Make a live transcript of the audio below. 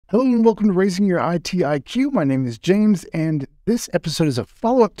Hello and welcome to Raising Your IT IQ. My name is James, and this episode is a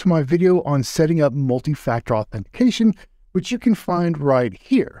follow-up to my video on setting up multi-factor authentication, which you can find right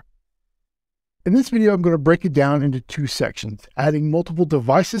here. In this video, I'm going to break it down into two sections: adding multiple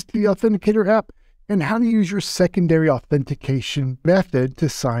devices to the Authenticator app and how to use your secondary authentication method to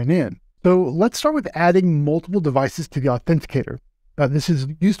sign in. So let's start with adding multiple devices to the Authenticator. This is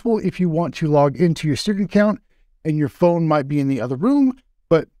useful if you want to log into your student account and your phone might be in the other room,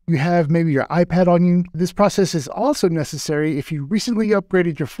 but you have maybe your iPad on you. This process is also necessary if you recently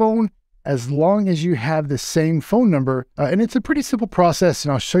upgraded your phone, as long as you have the same phone number. And it's a pretty simple process,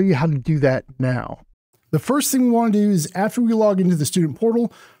 and I'll show you how to do that now. The first thing we want to do is, after we log into the student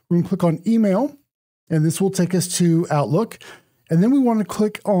portal, we're going to click on Email, and this will take us to Outlook. And then we want to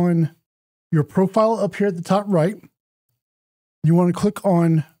click on your profile up here at the top right. You want to click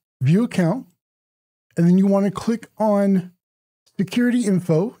on View Account, and then you want to click on Security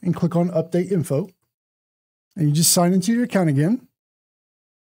Info and click on Update Info. And you just sign into your account again.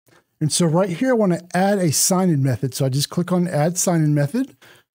 And so right here, I want to add a sign-in method. So I just click on Add Sign-in Method.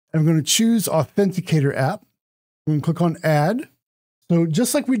 I'm going to choose Authenticator app. I'm going to click on Add. So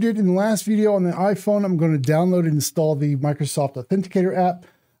just like we did in the last video on the iPhone, I'm going to download and install the Microsoft Authenticator app.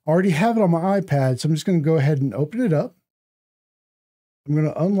 I already have it on my iPad, so I'm just going to go ahead and open it up. I'm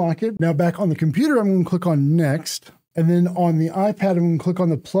going to unlock it. Now back on the computer, I'm going to click on Next. And then on the iPad, I'm going to click on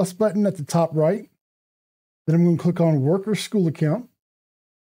the plus button at the top right. Then I'm going to click on Work or School Account.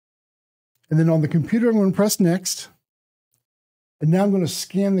 And then on the computer, I'm going to press Next. And now I'm going to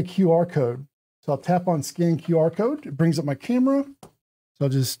scan the QR code. So I'll tap on Scan QR Code. It brings up my camera. So I'll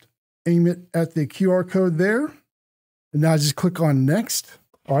just aim it at the QR code there. And now I just click on Next.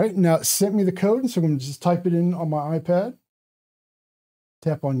 All right, now it sent me the code. So I'm going to just type it in on my iPad.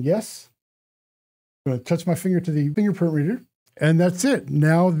 Tap on Yes. I'm going to touch my finger to the fingerprint reader, and that's it.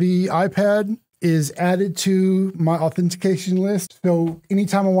 Now the iPad is added to my authentication list. So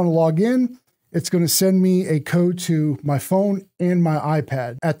anytime I want to log in, it's going to send me a code to my phone and my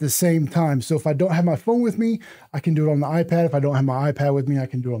iPad at the same time. So if I don't have my phone with me, I can do it on the iPad. If I don't have my iPad with me, I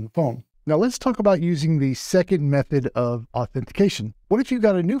can do it on the phone. Now let's talk about using the second method of authentication. What if you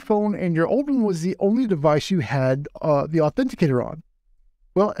got a new phone and your old one was the only device you had the Authenticator on?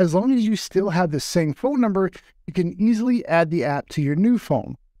 Well, as long as you still have the same phone number, you can easily add the app to your new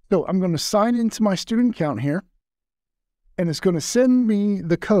phone. So I'm going to sign into my student account here, and it's going to send me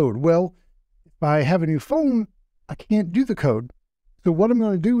the code. Well, if I have a new phone, I can't do the code. So what I'm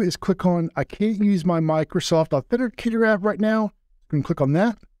going to do is click on, I can't use my Microsoft Authenticator app right now. I'm going to click on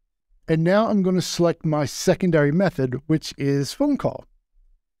that. And now I'm going to select my secondary method, which is phone call.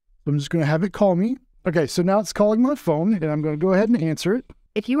 So I'm just going to have it call me. Okay, so now it's calling my phone, and I'm going to go ahead and answer it.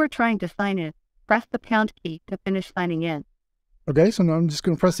 If you are trying to sign in, press the pound key to finish signing in. Okay, so now I'm just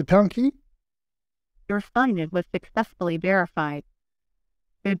going to press the pound key. Your sign-in was successfully verified.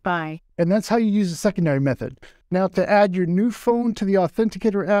 Goodbye. And that's how you use the secondary method. Now, to add your new phone to the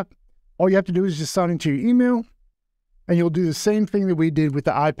Authenticator app, all you have to do is just sign into your email, and you'll do the same thing that we did with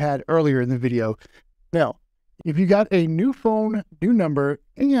the iPad earlier in the video. Now, if you got a new phone, new number,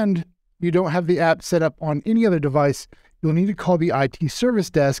 and you don't have the app set up on any other device, you'll need to call the IT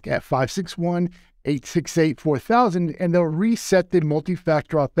service desk at 561-868-4000, and they'll reset the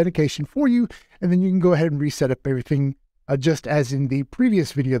multi-factor authentication for you, and then you can go ahead and reset up everything just as in the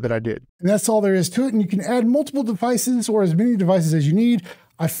previous video that I did. And that's all there is to it, and you can add multiple devices or as many devices as you need.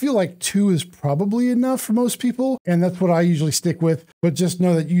 I feel like 2 is probably enough for most people, and that's what I usually stick with, but just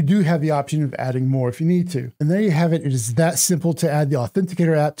know that you do have the option of adding more if you need to. And there you have it. It is that simple to add the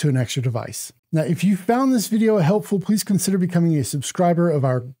Authenticator app to an extra device. Now, if you found this video helpful, please consider becoming a subscriber of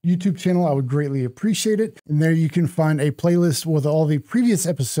our YouTube channel. I would greatly appreciate it. And there you can find a playlist with all the previous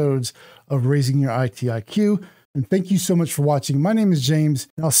episodes of Raising Your IT IQ. And thank you so much for watching. My name is James,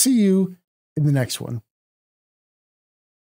 and I'll see you in the next one.